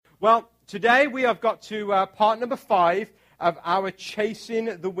Well, today we have got to part number 5 of our Chasing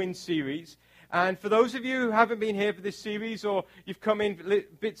the Wind series. And for those of you who haven't been here for this series, or you've come in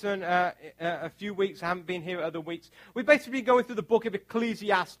bits on a few weeks, haven't been here other weeks, we've basically been going through the book of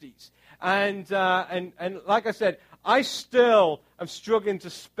Ecclesiastes. And like I said, I still am struggling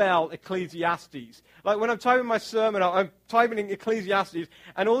to spell Ecclesiastes. Like when I'm typing my sermon, I'm typing in Ecclesiastes,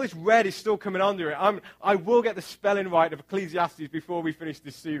 and all this red is still coming under it. I will get the spelling right of Ecclesiastes before we finish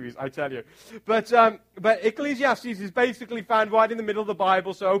this series, I tell you. But Ecclesiastes is basically found right in the middle of the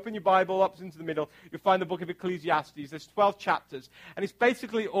Bible, so open your Bible up into the middle. You'll find the book of Ecclesiastes. There's 12 chapters, and it's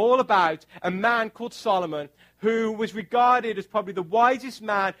basically all about a man called Solomon who was regarded as probably the wisest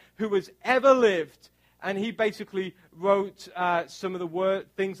man who has ever lived. And he basically wrote some of the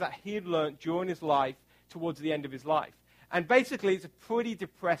things that he had learned during his life towards the end of his life. And basically, it's a pretty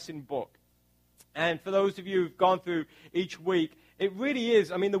depressing book. And for those of you who've gone through each week, it really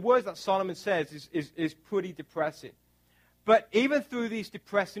is. I mean, the words that Solomon says is pretty depressing. But even through these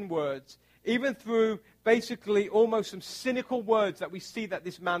depressing words, even through basically almost some cynical words that we see that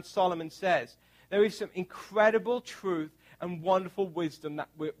this man Solomon says, there is some incredible truth and wonderful wisdom that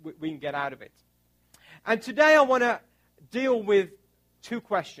we can get out of it. And today I want to deal with 2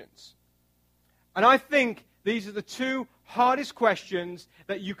 questions. And I think these are the 2 hardest questions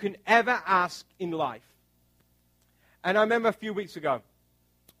that you can ever ask in life. And I remember a few weeks ago,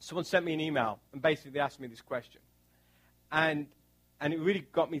 someone sent me an email and basically asked me this question. And it really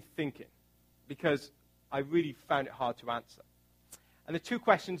got me thinking, because I really found it hard to answer. And the 2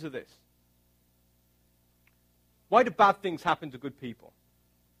 questions are this. Why do bad things happen to good people?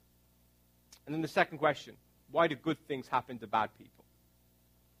 And then the second question, why do good things happen to bad people?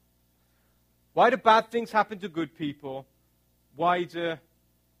 Why do bad things happen to good people? Why do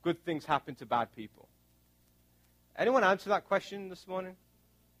good things happen to bad people? Anyone answer that question this morning?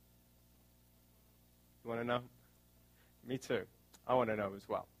 You want to know? Me too. I want to know as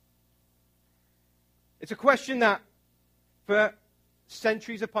well. It's a question that for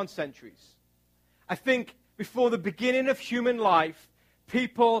centuries upon centuries, I think before the beginning of human life,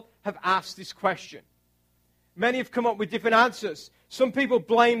 people have asked this question. Many have come up with different answers. Some people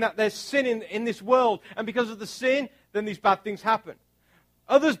blame that there's sin in this world, and because of the sin, then these bad things happen.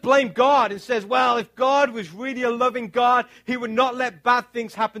 Others blame God and says, well, if God was really a loving God, he would not let bad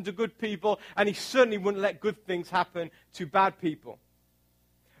things happen to good people, and he certainly wouldn't let good things happen to bad people.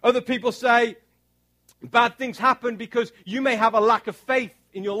 Other people say, bad things happen because you may have a lack of faith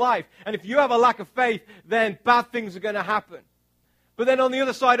in your life, and if you have a lack of faith, then bad things are going to happen. But then on the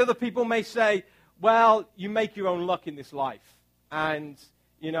other side, other people may say, well, you make your own luck in this life. And,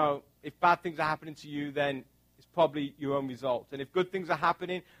 you know, if bad things are happening to you, then it's probably your own result. And if good things are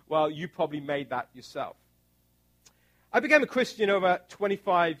happening, well, you probably made that yourself. I became a Christian over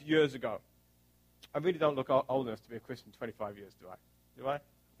 25 years ago. I really don't look old enough to be a Christian 25 years, do I? Do I?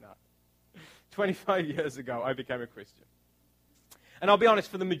 No. 25 years ago, I became a Christian. And I'll be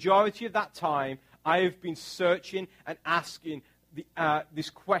honest, for the majority of that time, I have been searching and asking this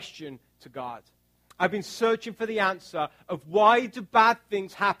question to God. I've been searching for the answer of why do bad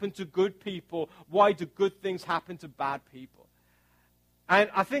things happen to good people? Why do good things happen to bad people? And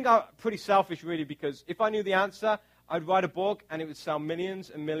I think I'm pretty selfish, really, because if I knew the answer, I'd write a book and it would sell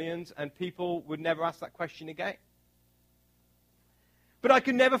millions and millions, and people would never ask that question again. But I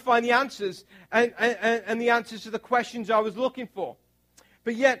could never find the answers and the answers to the questions I was looking for.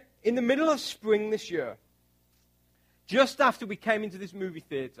 But yet, in the middle of spring this year, just after we came into this movie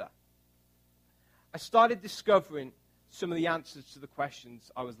theater, I started discovering some of the answers to the questions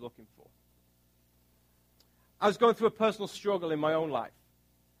I was looking for. I was going through a personal struggle in my own life.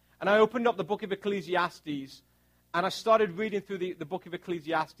 And I opened up the book of Ecclesiastes, and I started reading through the book of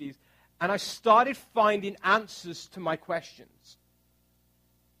Ecclesiastes, and I started finding answers to my questions.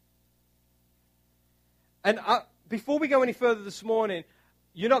 And before we go any further this morning,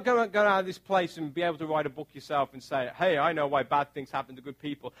 you're not going to go out of this place and be able to write a book yourself and say, hey, I know why bad things happen to good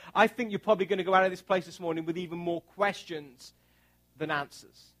people. I think you're probably going to go out of this place this morning with even more questions than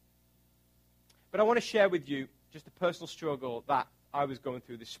answers. But I want to share with you just a personal struggle that I was going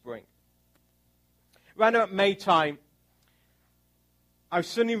through this spring. Around about May time, I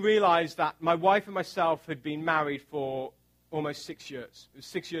suddenly realized that my wife and myself had been married for almost 6 years. It was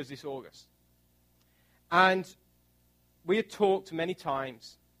 6 years this August. And we had talked many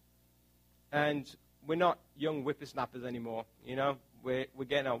times, and we're not young whippersnappers anymore, you know. We're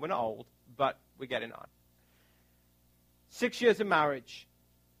getting on. We're not old, but we're getting on. 6 years of marriage,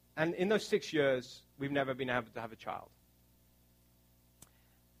 and in those 6 years, we've never been able to have a child.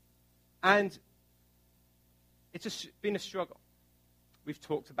 And it's been a struggle. we've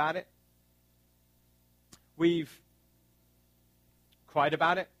talked about it. We've cried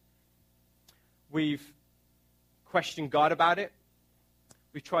about it. We've questioned God about it.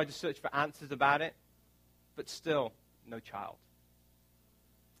 We've tried to search for answers about it. But still, no child.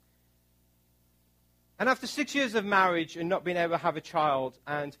 And after 6 years of marriage and not being able to have a child,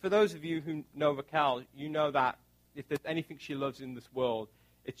 and for those of you who know Raquel, you know that if there's anything she loves in this world,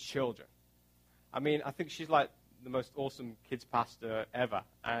 it's children. I mean, I think she's like the most awesome kids pastor ever,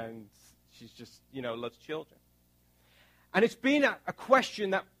 and she's just, loves children. And it's been a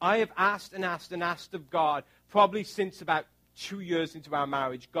question that I have asked and asked and asked of God probably since about 2 years into our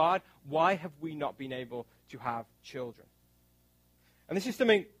marriage. God, why have we not been able to have children? And this is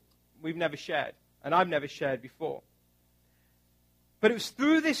something we've never shared. And I've never shared before. But it was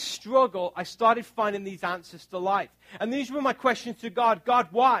through this struggle I started finding these answers to life. And these were my questions to God. God,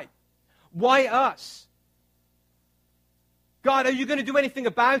 why? Why us? God, are you going to do anything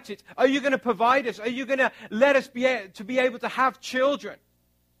about it? Are you going to provide us? Are you going to let us be able to have children?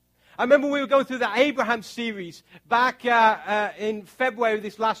 I remember we were going through the Abraham series back in February of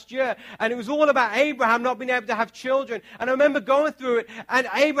this last year, and it was all about Abraham not being able to have children. And I remember going through it, and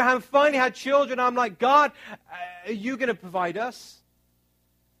Abraham finally had children. I'm like, God, are you going to provide us?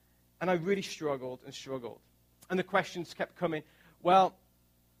 And I really struggled and struggled. And the questions kept coming. Well,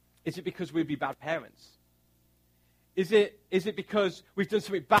 is it because we'd be bad parents? Is it because we've done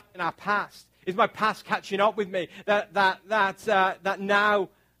something bad in our past? Is my past catching up with me that now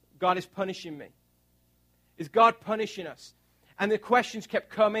God is punishing me? Is God punishing us? And the questions kept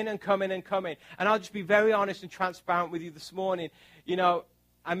coming and coming and coming. And I'll just be very honest and transparent with you this morning.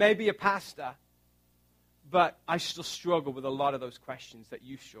 I may be a pastor, but I still struggle with a lot of those questions that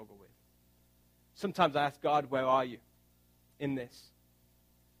you struggle with. Sometimes I ask God, where are you in this?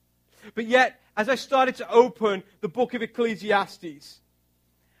 But yet, as I started to open the book of Ecclesiastes,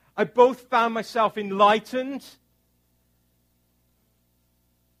 I both found myself enlightened,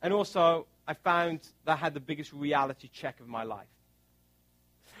 and also I found that I had the biggest reality check of my life.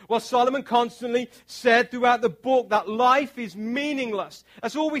 Well, Solomon constantly said throughout the book that life is meaningless.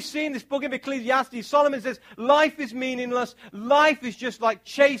 That's all we see in this book of Ecclesiastes. Solomon says life is meaningless. Life is just like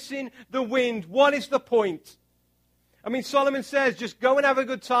chasing the wind. What is the point? I mean, Solomon says just go and have a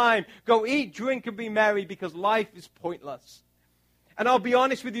good time. Go eat, drink, and be merry because life is pointless. And I'll be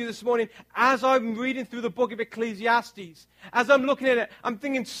honest with you this morning, as I'm reading through the book of Ecclesiastes, as I'm looking at it, I'm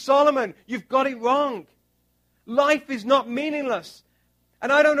thinking, Solomon, you've got it wrong. Life is not meaningless.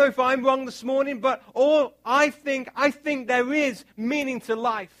 And I don't know if I'm wrong this morning, but I think there is meaning to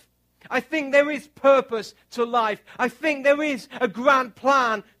life. I think there is purpose to life. I think there is a grand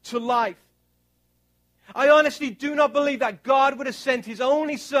plan to life. I honestly do not believe that God would have sent his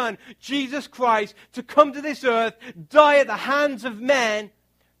only son, Jesus Christ, to come to this earth, die at the hands of men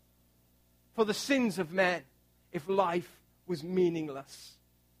for the sins of men, if life was meaningless.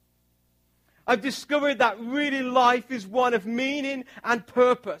 I've discovered that really life is one of meaning and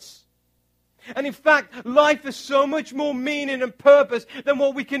purpose. And in fact, life has so much more meaning and purpose than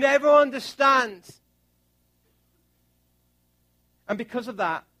what we can ever understand. And because of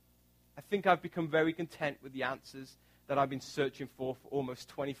that, I think I've become very content with the answers that I've been searching for almost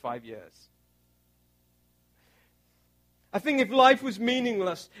 25 years. I think if life was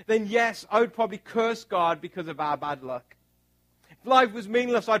meaningless, then yes, I would probably curse God because of our bad luck. If life was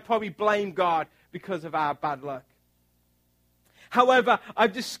meaningless, I'd probably blame God because of our bad luck. However,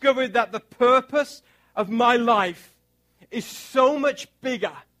 I've discovered that the purpose of my life is so much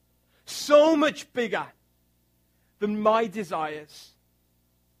bigger than my desires.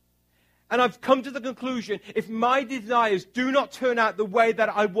 And I've come to the conclusion, if my desires do not turn out the way that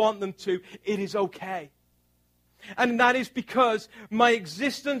I want them to, it is okay. And that is because my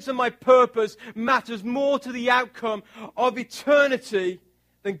existence and my purpose matters more to the outcome of eternity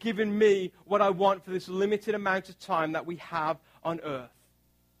than giving me what I want for this limited amount of time that we have on earth.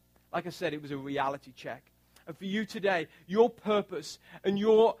 Like I said, it was a reality check. And for you today, your purpose and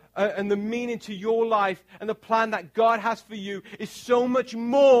the meaning to your life and the plan that God has for you is so much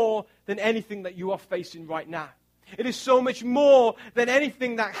more than anything that you are facing right now. It is so much more than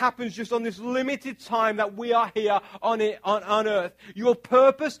anything that happens just on this limited time that we are here on earth. Your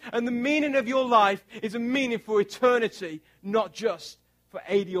purpose and the meaning of your life is a meaning for eternity, not just for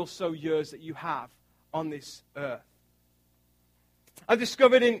 80 or so years that you have on this earth. I've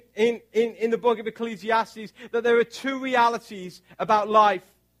discovered in the book of Ecclesiastes that there are two realities about life.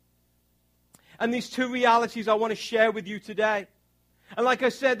 And these two realities I want to share with you today. And like I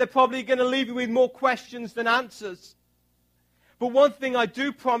said, they're probably going to leave you with more questions than answers. But one thing I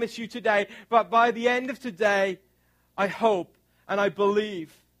do promise you today, but by the end of today, I hope And I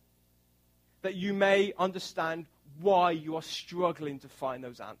believe that you may understand why you are struggling to find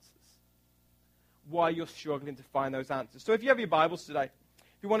those answers. Why you're struggling to find those answers. So if you have your Bibles today,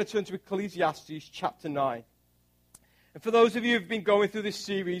 if you want to turn to Ecclesiastes chapter 9. And for those of you who've been going through this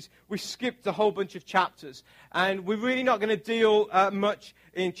series, we skipped a whole bunch of chapters. And we're really not going to deal much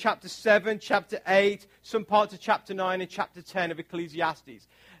in chapter 7, chapter 8, some parts of chapter 9 and chapter 10 of Ecclesiastes.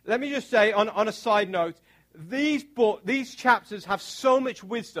 Let me just say, on a side note, these chapters have so much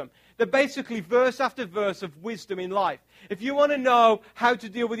wisdom. They're basically verse after verse of wisdom in life. If you want to know how to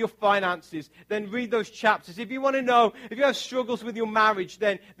deal with your finances, then read those chapters. If you want to know, if you have struggles with your marriage,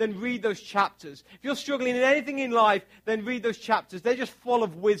 then read those chapters. If you're struggling in anything in life, then read those chapters. They're just full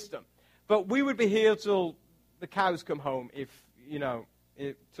of wisdom. But we would be here till the cows come home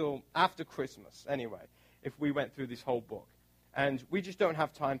till after Christmas anyway, if we went through this whole book. And we just don't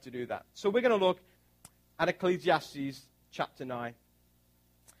have time to do that. So we're going to look at Ecclesiastes chapter 9.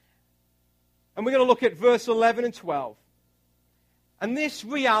 And we're going to look at verse 11 and 12. And this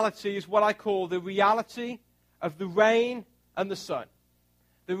reality is what I call the reality of the rain and the sun.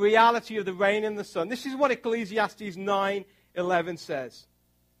 The reality of the rain and the sun. This is what Ecclesiastes 9:11 says.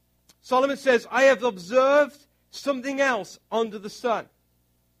 Solomon says, I have observed something else under the sun.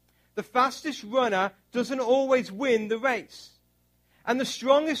 The fastest runner doesn't always win the race. And the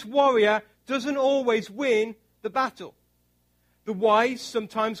strongest warrior doesn't always win the battle. The wise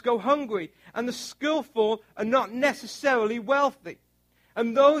sometimes go hungry, and the skillful are not necessarily wealthy.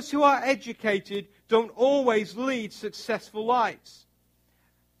 And those who are educated don't always lead successful lives.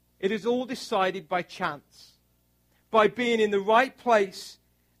 It is all decided by chance, by being in the right place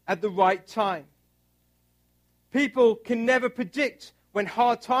at the right time. People can never predict when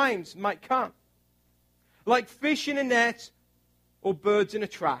hard times might come. Like fish in a net or birds in a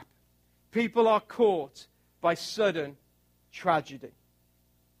trap, people are caught by sudden tragedy.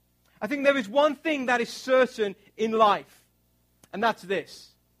 I think there is one thing that is certain in life, and that's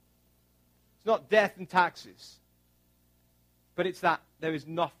this. It's not death and taxes, but it's that there is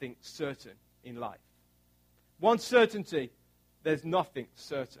nothing certain in life. One certainty, there's nothing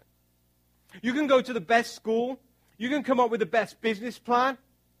certain. You can go to the best school, you can come up with the best business plan,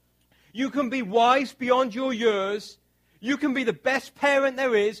 you can be wise beyond your years, you can be the best parent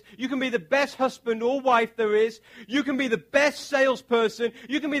there is. You can be the best husband or wife there is. You can be the best salesperson.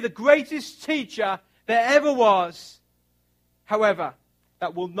 You can be the greatest teacher there ever was. However,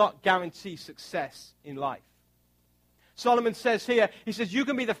 that will not guarantee success in life. Solomon says here, he says, you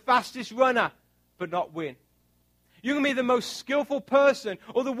can be the fastest runner, but not win. You can be the most skillful person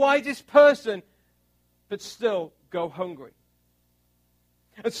or the wisest person, but still go hungry.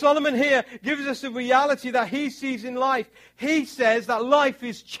 And Solomon here gives us a reality that he sees in life. He says that life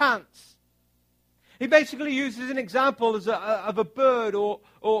is chance. He basically uses an example of a bird or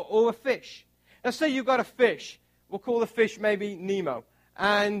a fish. Let's say you've got a fish. We'll call the fish maybe Nemo.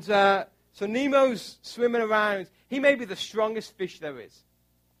 And so Nemo's swimming around. He may be the strongest fish there is.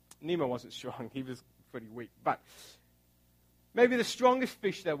 Nemo wasn't strong. He was pretty weak. But maybe the strongest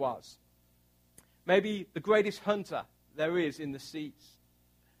fish there was. Maybe the greatest hunter there is in the seas.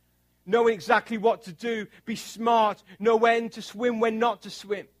 Knowing exactly what to do, be smart, know when to swim, when not to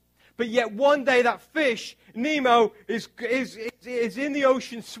swim. But yet one day that fish, Nemo, is in the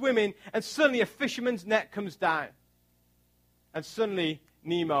ocean swimming, and suddenly a fisherman's net comes down. And suddenly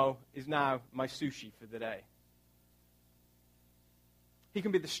Nemo is now my sushi for the day. He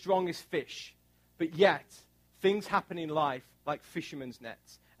can be the strongest fish, but yet things happen in life like fisherman's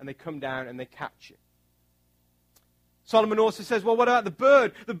nets, and they come down and they catch it. Solomon also says, well, what about the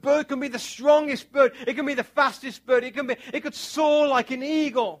bird? The bird can be the strongest bird. It can be the fastest bird. It could soar like an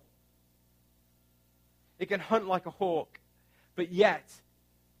eagle. It can hunt like a hawk. But yet,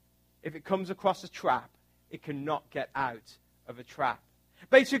 if it comes across a trap, it cannot get out of a trap.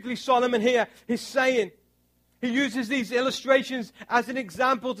 Basically, Solomon here is saying, he uses these illustrations as an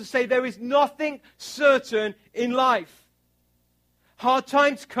example to say there is nothing certain in life. Hard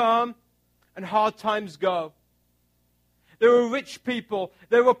times come and hard times go. There are rich people,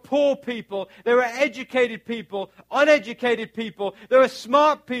 there are poor people, there are educated people, uneducated people, there are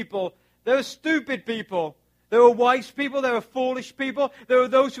smart people, there are stupid people, there are wise people, there are foolish people, there are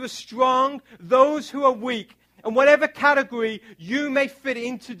those who are strong, those who are weak. And whatever category you may fit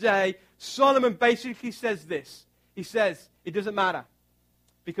in today, Solomon basically says this. He says, it doesn't matter,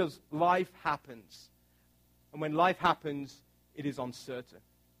 because life happens. And when life happens, it is uncertain.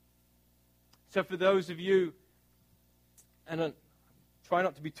 So for those of you, and try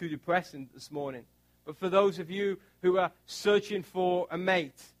not to be too depressing this morning, but for those of you who are searching for a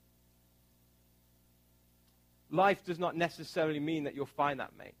mate, life does not necessarily mean that you'll find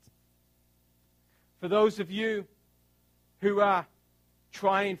that mate. For those of you who are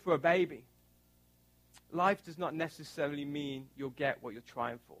trying for a baby, life does not necessarily mean you'll get what you're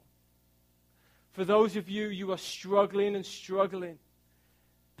trying for. For those of you, you are struggling and struggling,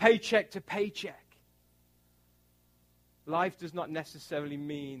 paycheck to paycheck, life does not necessarily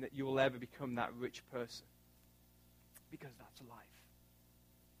mean that you will ever become that rich person. Because that's life.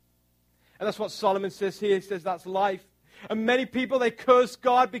 And that's what Solomon says here. He says that's life. And many people, they curse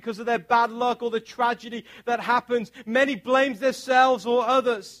God because of their bad luck or the tragedy that happens. Many blame themselves or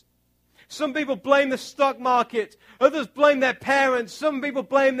others. Some people blame the stock market. Others blame their parents. Some people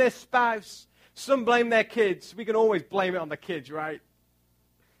blame their spouse. Some blame their kids. We can always blame it on the kids, right?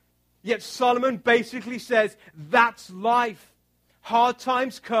 Yet Solomon basically says that's life. Hard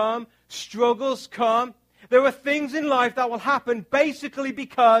times come. Struggles come. There are things in life that will happen basically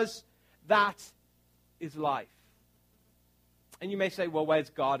because that is life. And you may say, well, where's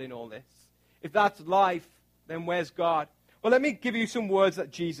God in all this? If that's life, then where's God? Well, let me give you some words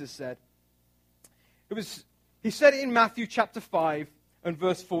that Jesus said. He said it in Matthew chapter 5 and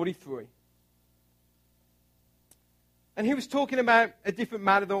verse 43. And he was talking about a different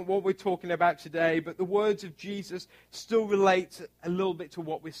matter than what we're talking about today, but the words of Jesus still relate a little bit to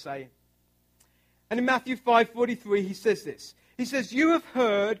what we're saying. And in Matthew 5:43, he says this. He says, you have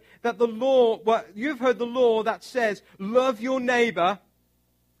heard the law that says, love your neighbor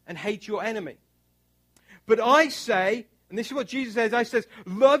and hate your enemy. But I say, and this is what Jesus says, I says,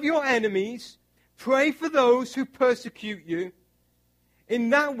 love your enemies, pray for those who persecute you. In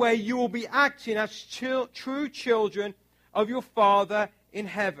that way you will be acting as true children of your Father in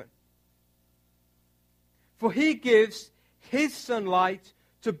heaven. For he gives his sunlight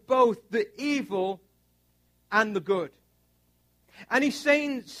to both the evil and the good. And he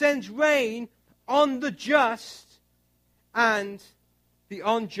sends rain on the just and the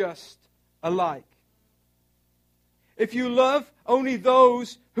unjust alike. If you love only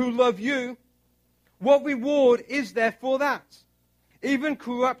those who love you, what reward is there for that? Even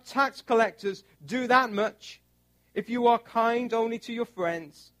corrupt tax collectors do that much. If you are kind only to your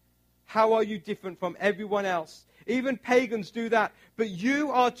friends, how are you different from everyone else? Even pagans do that. But you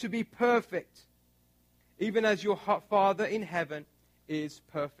are to be perfect, even as your Father in heaven is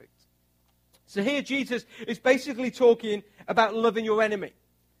perfect. So here Jesus is basically talking about loving your enemy.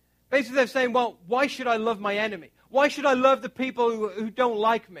 Basically they're saying, well, why should I love my enemy? Why should I love the people who don't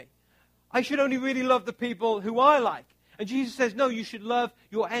like me? I should only really love the people who I like. And Jesus says, no, you should love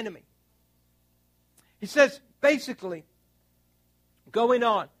your enemy. He says, basically, going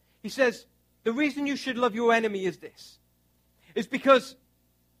on, he says, the reason you should love your enemy is this. It's because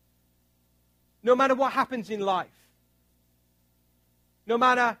no matter what happens in life, no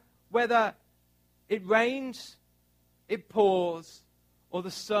matter whether it rains, it pours, or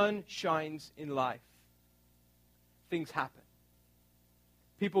the sun shines in life, things happen.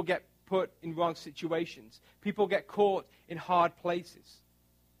 People get put in wrong situations. People get caught in hard places.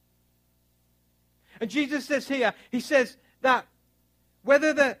 And Jesus says here, he says that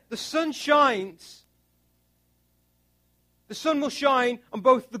whether the sun shines, the sun will shine on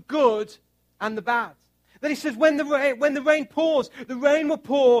both the good and the bad. Then he says when the rain pours, the rain will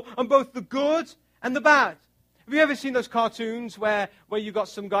pour on both the good and the bad. Have you ever seen those cartoons where you've got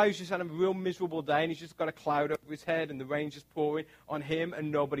some guy who's just had a real miserable day and he's just got a cloud over his head and the rain's just pouring on him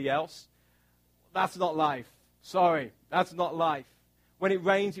and nobody else? That's not life. Sorry, that's not life. When it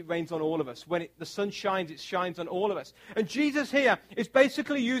rains on all of us. When the sun shines, it shines on all of us. And Jesus here is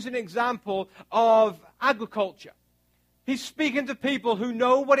basically using an example of agriculture. He's speaking to people who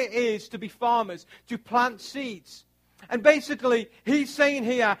know what it is to be farmers, to plant seeds. And basically, he's saying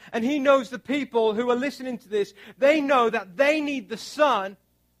here, and he knows the people who are listening to this, they know that they need the sun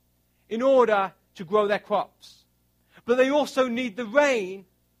in order to grow their crops. But they also need the rain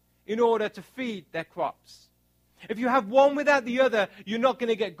in order to feed their crops. If you have one without the other, you're not going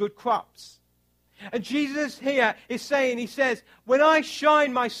to get good crops. And Jesus here is saying, he says, when I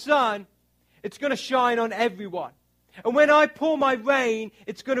shine my sun, it's going to shine on everyone. And when I pour my rain,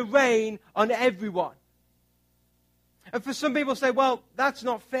 it's going to rain on everyone. And for some people say, well, that's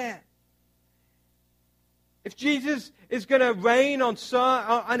not fair. If Jesus is going to rain on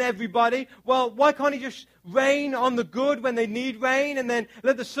everybody, well, why can't he just rain on the good when they need rain, and then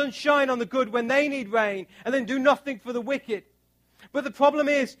let the sun shine on the good when they need rain, and then do nothing for the wicked? But the problem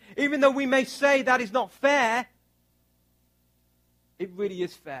is, even though we may say that is not fair, it really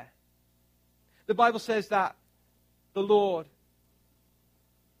is fair. The Bible says that the Lord,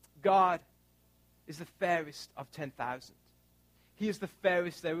 God, is the fairest of 10,000. He is the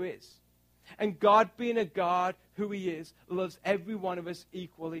fairest there is. And God, being a God who he is, loves every one of us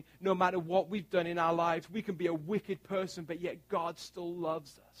equally, no matter what we've done in our lives. We can be a wicked person, but yet God still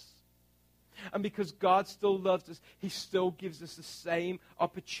loves us. And because God still loves us, he still gives us the same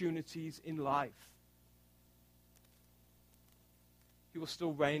opportunities in life. He will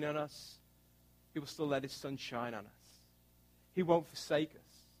still reign on us. He will still let his sun shine on us. He won't forsake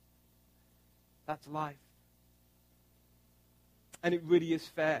us. That's life. And it really is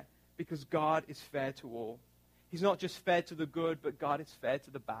fair, because God is fair to all. He's not just fair to the good, but God is fair to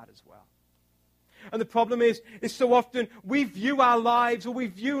the bad as well. And the problem is so often we view our lives, or we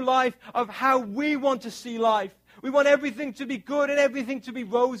view life of how we want to see life. We want everything to be good and everything to be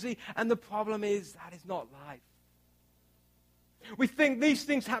rosy. And the problem is that is not life. We think these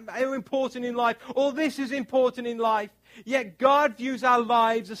things are important in life, or this is important in life. Yet God views our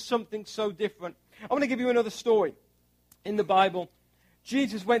lives as something so different. I want to give you another story in the Bible.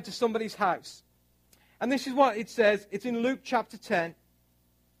 Jesus went to somebody's house. And this is what it says. It's in Luke chapter 10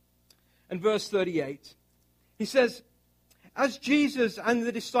 and verse 38. He says, as Jesus and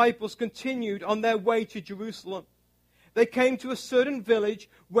the disciples continued on their way to Jerusalem, they came to a certain village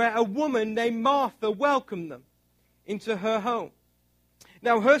where a woman named Martha welcomed them into her home.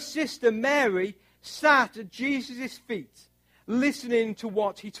 Now her sister Mary sat at Jesus' feet, listening to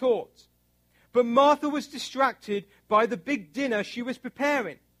what he taught. But Martha was distracted by the big dinner she was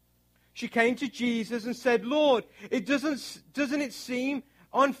preparing. She came to Jesus and said, Lord, doesn't it seem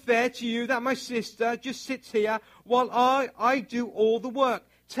unfair to you that my sister just sits here while I do all the work?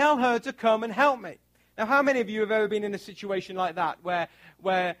 Tell her to come and help me. Now, how many of you have ever been in a situation like that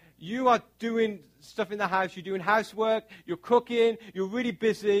where you are doing stuff in the house, you're doing housework, you're cooking, you're really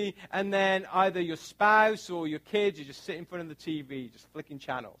busy, and then either your spouse or your kids are just sitting in front of the TV, just flicking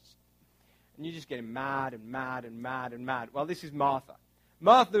channels. And you're just getting mad and mad and mad and mad. Well, this is Martha.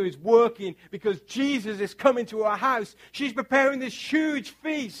 Martha is working because Jesus is coming to her house. She's preparing this huge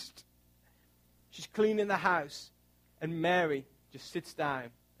feast. She's cleaning the house. And Mary just sits down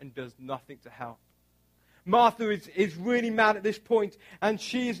and does nothing to help. Martha is really mad at this point, and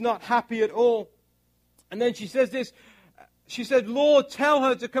she is not happy at all. And then she says this. She said, Lord, tell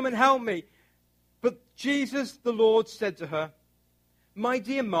her to come and help me. But Jesus, the Lord, said to her, my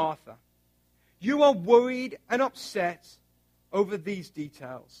dear Martha, you are worried and upset over these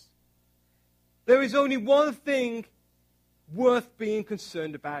details. There is only one thing worth being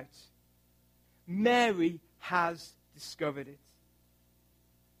concerned about. Mary has discovered it,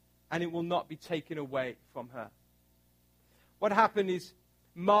 and it will not be taken away from her. What happened is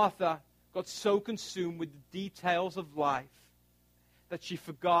Martha got so consumed with the details of life that she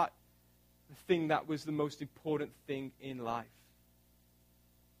forgot the thing that was the most important thing in life.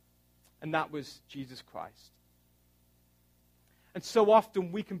 And that was Jesus Christ. And so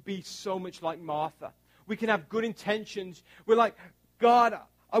often we can be so much like Martha. We can have good intentions. We're like, God,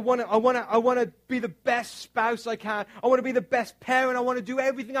 I want to be the best spouse I can. I want to be the best parent. I want to do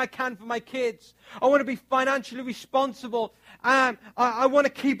everything I can for my kids. I want to be financially responsible. I want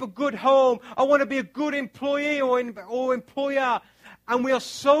to keep a good home. I want to be a good employee or employer. And we are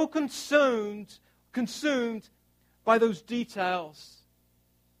so consumed by those details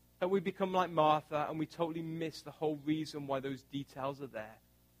that we become like Martha, and we totally miss the whole reason why those details are there.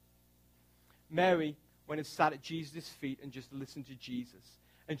 Mary went and sat at Jesus' feet and just listened to Jesus.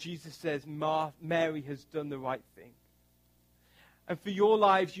 And Jesus says, Mary has done the right thing. And for your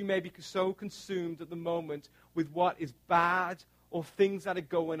lives, you may be so consumed at the moment with what is bad or things that are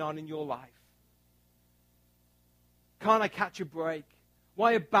going on in your life. Can't I catch a break?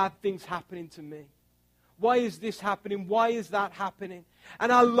 Why are bad things happening to me? Why is this happening? Why is that happening?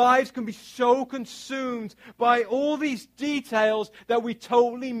 And our lives can be so consumed by all these details that we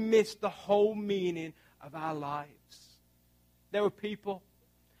totally miss the whole meaning of our lives. There are people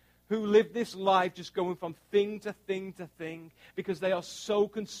who live this life just going from thing to thing to thing because they are so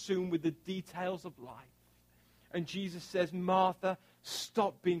consumed with the details of life. And Jesus says, Martha,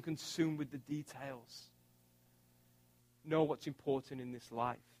 stop being consumed with the details. Know what's important in this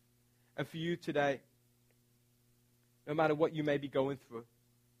life. And for you today, no matter what you may be going through,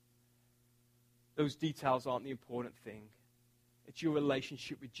 those details aren't the important thing. It's your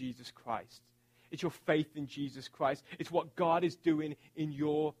relationship with Jesus Christ. It's your faith in Jesus Christ. It's what God is doing in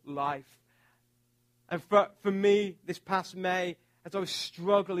your life. And for me, this past May, as I was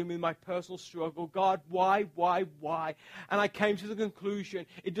struggling with my personal struggle, God, why? And I came to the conclusion,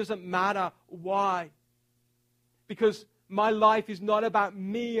 it doesn't matter why. Because my life is not about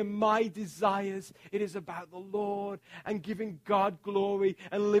me and my desires. It is about the Lord and giving God glory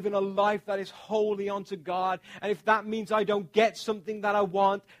and living a life that is holy unto God. And if that means I don't get something that I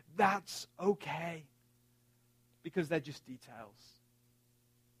want, that's okay. Because they're just details.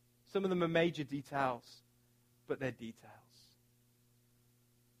 Some of them are major details, but they're details.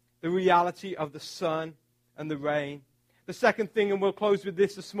 The reality of the sun and the rain. The second thing, and we'll close with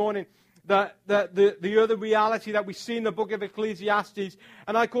this morning, the other reality that we see in the book of Ecclesiastes,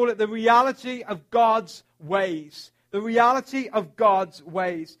 and I call it the reality of God's ways. The reality of God's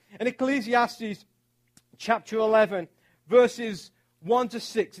ways. In Ecclesiastes chapter 11, verses 1 to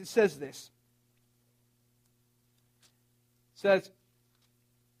 6, it says this. It says,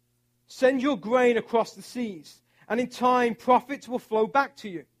 send your grain across the seas, and in time profits will flow back to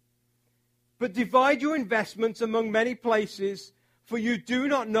you. But divide your investments among many places, for you do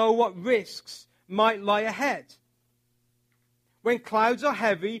not know what risks might lie ahead. When clouds are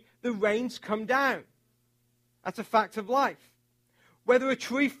heavy, the rains come down. That's a fact of life. Whether a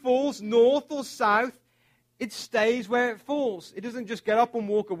tree falls north or south, it stays where it falls. It doesn't just get up and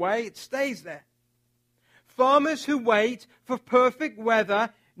walk away, it stays there. Farmers who wait for perfect weather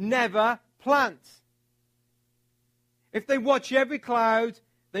never plant. If they watch every cloud,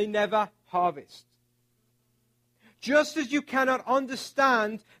 they never harvest. Just as you cannot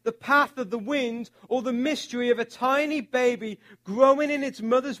understand the path of the wind or the mystery of a tiny baby growing in its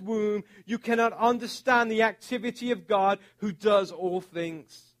mother's womb, you cannot understand the activity of God who does all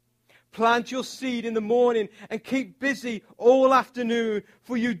things. Plant your seed in the morning and keep busy all afternoon,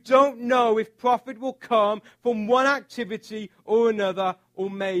 for you don't know if profit will come from one activity or another, or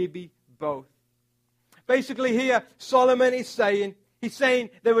maybe both. Basically here, Solomon is saying,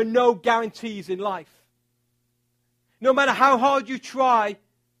 there are no guarantees in life. No matter how hard you try,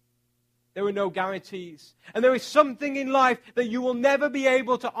 there are no guarantees. And there is something in life that you will never be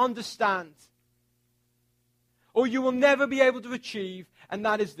able to understand, or you will never be able to achieve, and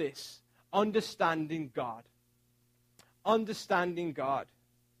that is this: understanding God. Understanding God.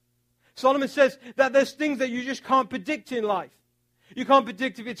 Solomon says that there's things that you just can't predict in life. You can't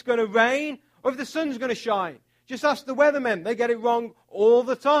predict if it's going to rain or if the sun's going to shine. Just ask the weathermen. They get it wrong all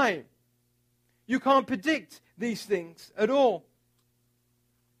the time. You can't predict these things at all.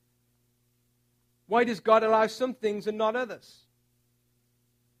 Why does God allow some things and not others?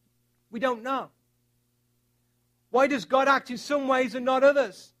 We don't know. Why does God act in some ways and not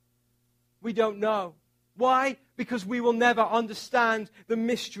others? We don't know. Why? Because we will never understand the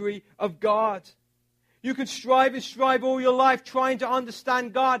mystery of God. You can strive and strive all your life trying to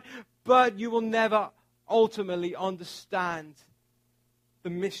understand God, but you will never ultimately understand the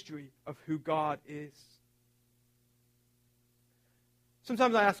mystery of who God is.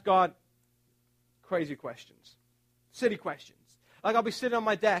 Sometimes I ask God crazy questions, silly questions. Like I'll be sitting on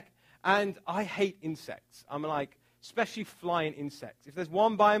my deck and I hate insects. I'm like, especially flying insects. If there's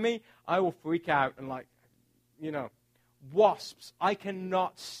one by me, I will freak out and wasps. I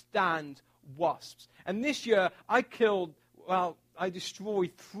cannot stand wasps. And this year I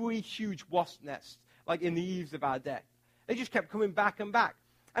destroyed 3 huge wasp nests, like in the eaves of our deck. They just kept coming back and back.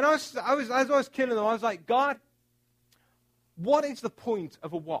 And as I was killing them, I was like, God, what is the point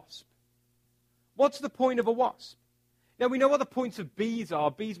of a wasp? What's the point of a wasp? Now, we know what the points of bees are.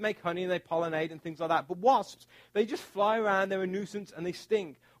 Bees make honey and they pollinate and things like that. But wasps, they just fly around, they're a nuisance, and they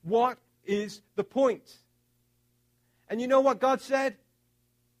sting. What is the point? And you know what God said?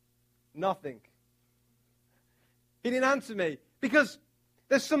 Nothing. He didn't answer me. Because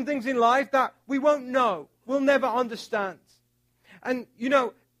there's some things in life that we won't know. We'll never understand. And,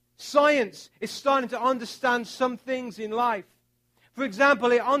 science is starting to understand some things in life. For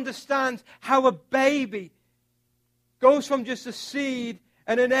example, it understands how a baby goes from just a seed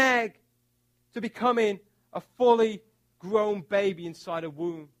and an egg to becoming a fully grown baby inside a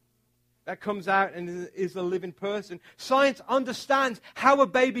womb that comes out and is a living person. Science understands how a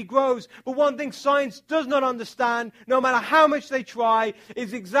baby grows, but one thing science does not understand, no matter how much they try,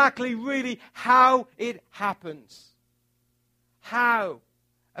 is exactly really how it happens. How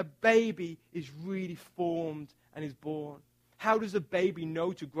a baby is really formed and is born. How does a baby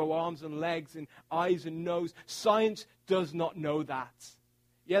know to grow arms and legs and eyes and nose? Science does not know that.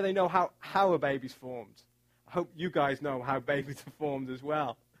 Yeah, they know how a baby's formed. I hope you guys know how babies are formed as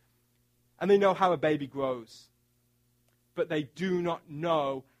well. And they know how a baby grows. But they do not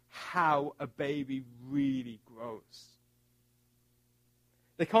know how a baby really grows.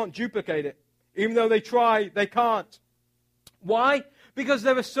 They can't duplicate it. Even though they try, they can't. Why? Because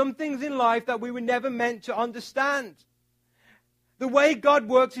there are some things in life that we were never meant to understand. The way God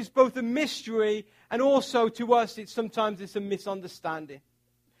works is both a mystery and also to us sometimes it's a misunderstanding.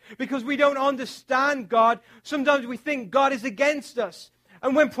 Because we don't understand God, sometimes we think God is against us.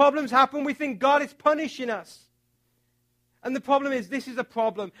 And when problems happen, we think God is punishing us. And the problem is, this is a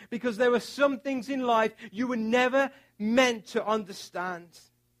problem, because there are some things in life you were never meant to understand.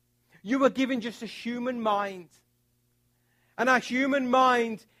 You were given just a human mind. And our human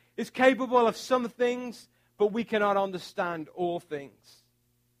mind is capable of some things, but we cannot understand all things.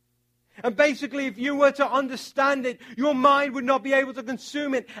 And basically, if you were to understand it, your mind would not be able to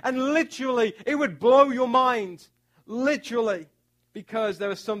consume it. And literally, it would blow your mind. Literally. Because there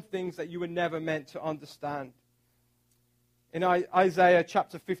are some things that you were never meant to understand. In Isaiah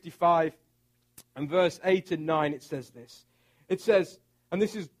chapter 55 and verse 8 and 9, it says this. It says, and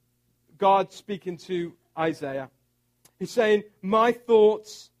this is God speaking to Isaiah. He's saying, my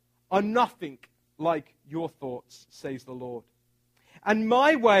thoughts are nothing like your thoughts, says the Lord. And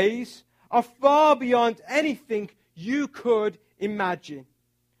my ways are far beyond anything you could imagine.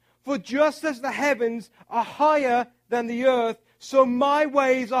 For just as the heavens are higher than the earth, so my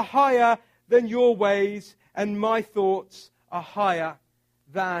ways are higher than your ways, and my thoughts are higher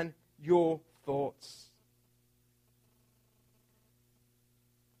than your thoughts.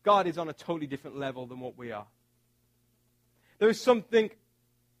 God is on a totally different level than what we are. There is something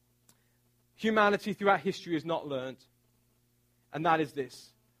humanity throughout history has not learned, and that is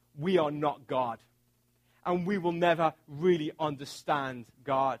this. We are not God, and we will never really understand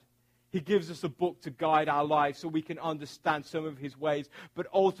God. He gives us a book to guide our lives so we can understand some of his ways, but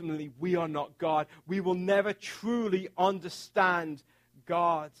ultimately we are not God. We will never truly understand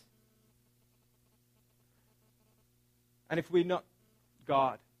God. And if we're not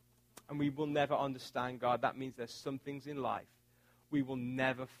God, and we will never understand God, that means there's some things in life we will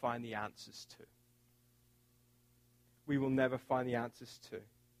never find the answers to. We will never find the answers to.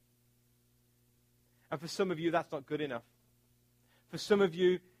 And for some of you, that's not good enough. For some of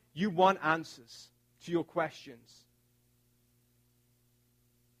you, you want answers to your questions.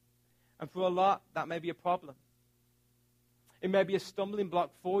 And for a lot, that may be a problem. It may be a stumbling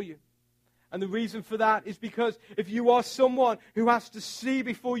block for you. And the reason for that is because if you are someone who has to see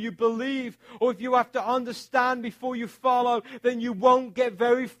before you believe, or if you have to understand before you follow, then you won't get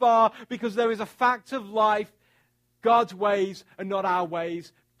very far, because there is a fact of life. God's ways are not our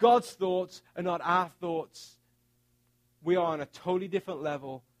ways. God's thoughts are not our thoughts. We are on a totally different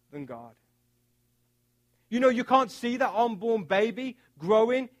level than God. You know, you can't see that unborn baby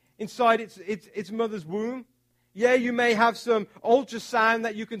growing inside its mother's womb. Yeah, you may have some ultrasound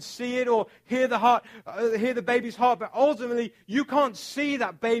that you can see it or hear the baby's heart, but ultimately you can't see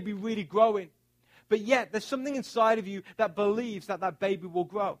that baby really growing. But yet there's something inside of you that believes that that baby will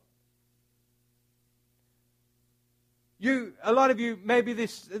grow. A lot of you, maybe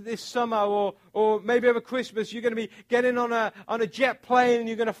this summer or maybe over Christmas, you're going to be getting on a jet plane and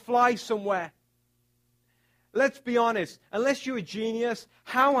you're going to fly somewhere. Let's be honest, unless you're a genius,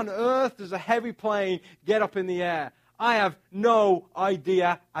 how on earth does a heavy plane get up in the air? I have no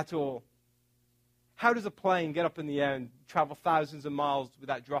idea at all. How does a plane get up in the air and travel thousands of miles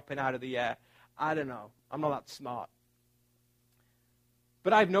without dropping out of the air? I don't know. I'm not that smart.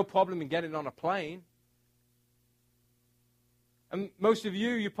 But I have no problem in getting on a plane. And most of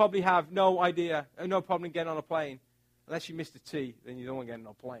you probably have no idea, no problem in getting on a plane. Unless you missed a T, then you don't want to get on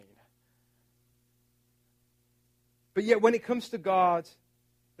a plane. But yet when it comes to God,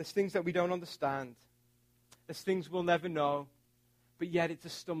 there's things that we don't understand. There's things we'll never know. But yet it's a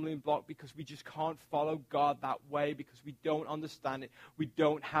stumbling block because we just can't follow God that way because we don't understand it. We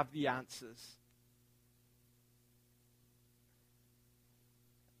don't have the answers.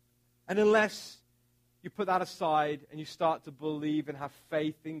 And unless you put that aside and you start to believe and have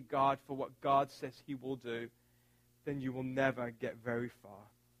faith in God for what God says he will do, then you will never get very far.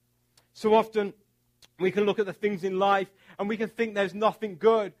 So often, we can look at the things in life and we can think there's nothing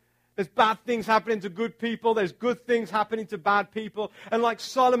good. There's bad things happening to good people. There's good things happening to bad people. And like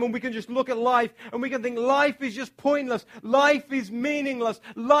Solomon, we can just look at life and we can think life is just pointless. Life is meaningless.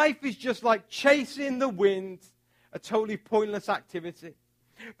 Life is just like chasing the wind, a totally pointless activity.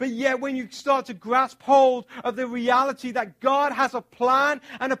 But yet when you start to grasp hold of the reality that God has a plan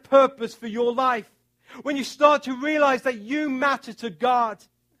and a purpose for your life, when you start to realize that you matter to God,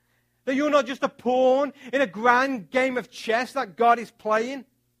 that you're not just a pawn in a grand game of chess that God is playing,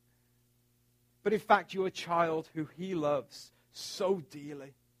 but in fact you're a child who he loves so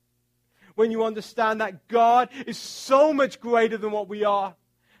dearly. When you understand that God is so much greater than what we are,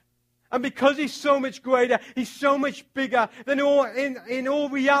 and because he's so much greater, he's so much bigger, then in all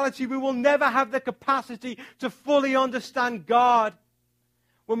reality we will never have the capacity to fully understand God.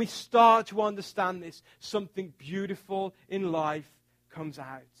 When we start to understand this, something beautiful in life comes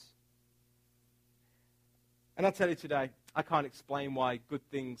out. And I'll tell you today, I can't explain why good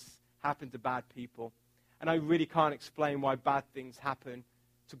things happen to bad people. And I really can't explain why bad things happen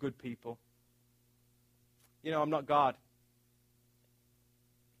to good people. You know, I'm not God.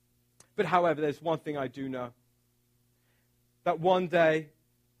 But however, there's one thing I do know. That one day,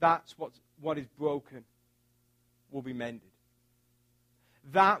 that's what is broken will be mended.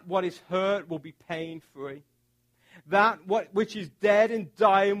 That what is hurt will be pain-free. That which is dead and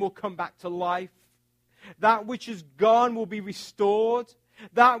dying will come back to life. That which is gone will be restored.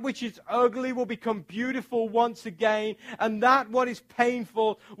 That which is ugly will become beautiful once again. And that what is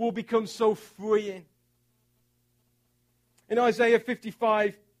painful will become so freeing. In Isaiah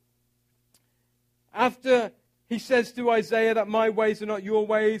 55, after he says to Isaiah that my ways are not your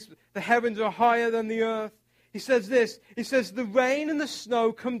ways, the heavens are higher than the earth, he says this, he says, the rain and the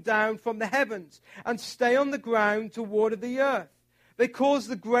snow come down from the heavens and stay on the ground to water the earth. They cause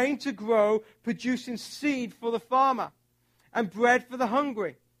the grain to grow, producing seed for the farmer and bread for the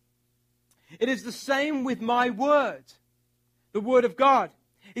hungry. It is the same with my word, the word of God.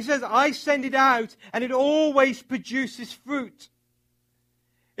 He says, I send it out and it always produces fruit.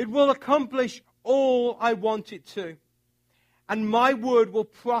 It will accomplish all I want it to. And my word will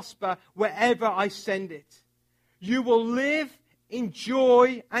prosper wherever I send it. You will live in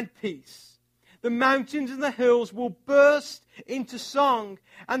joy and peace. The mountains and the hills will burst into song,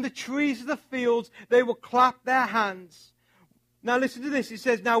 and the trees of the fields, they will clap their hands. Now listen to this. It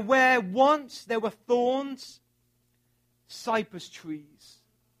says, now where once there were thorns, cypress trees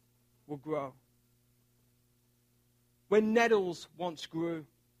will grow. Where nettles once grew,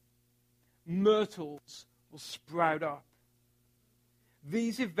 myrtles will sprout up.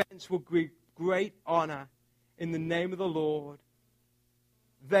 These events will give great honor in the name of the Lord.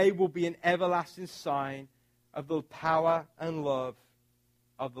 They will be an everlasting sign of the power and love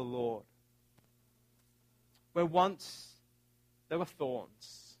of the Lord. Where once there were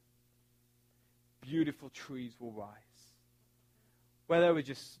thorns, beautiful trees will rise. Where there were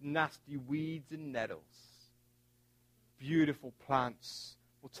just nasty weeds and nettles, beautiful plants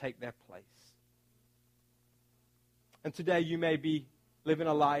will take their place. And today you may be living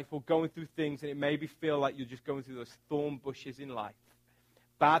a life or going through things, and it may feel like you're just going through those thorn bushes in life.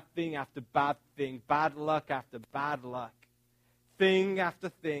 Bad thing after bad thing, bad luck after bad luck, thing after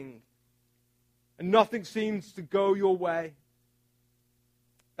thing. And nothing seems to go your way.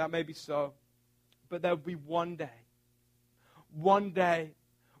 That may be so. But there will be one day,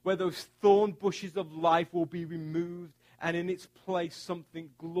 where those thorn bushes of life will be removed, and in its place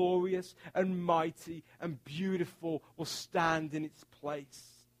something glorious and mighty and beautiful will stand in its place.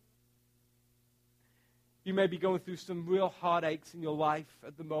 You may be going through some real heartaches in your life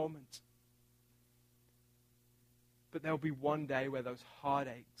at the moment. But there will be one day where those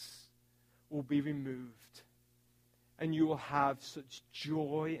heartaches will be removed, and you will have such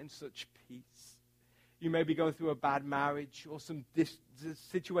joy and such peace. You may be going through a bad marriage or some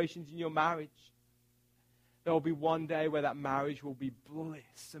situations in your marriage. There will be one day where that marriage will be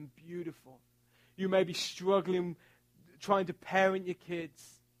bliss and beautiful. You may be struggling, trying to parent your kids.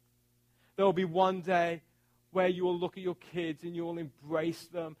 There will be one day where you will look at your kids and you will embrace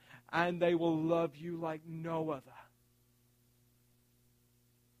them and they will love you like no other.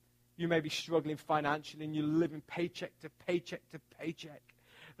 You may be struggling financially and you're living paycheck to paycheck to paycheck.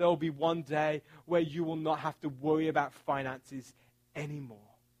 There will be one day where you will not have to worry about finances anymore.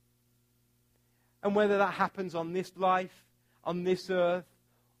 And whether that happens on this life, on this earth,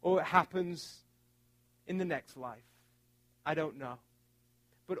 or it happens in the next life, I don't know.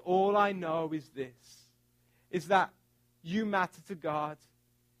 But all I know is this, is that you matter to God.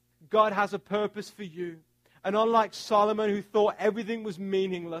 God has a purpose for you. And unlike Solomon, who thought everything was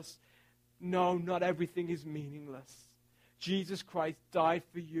meaningless, no, not everything is meaningless. Jesus Christ died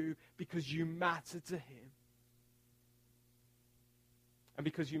for you because you matter to him. And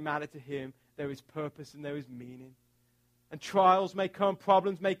because you matter to him, there is purpose and there is meaning. And trials may come,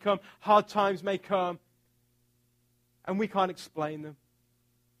 problems may come, hard times may come. And we can't explain them.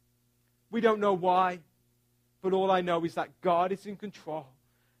 We don't know why. But all I know is that God is in control.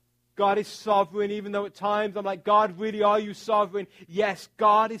 God is sovereign, even though at times I'm like, God, really, are you sovereign? Yes,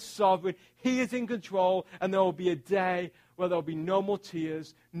 God is sovereign. He is in control. And there will be a day where there will be no more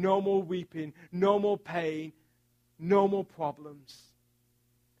tears, no more weeping, no more pain, no more problems.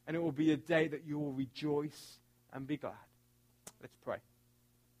 And it will be a day that you will rejoice and be glad. Let's pray.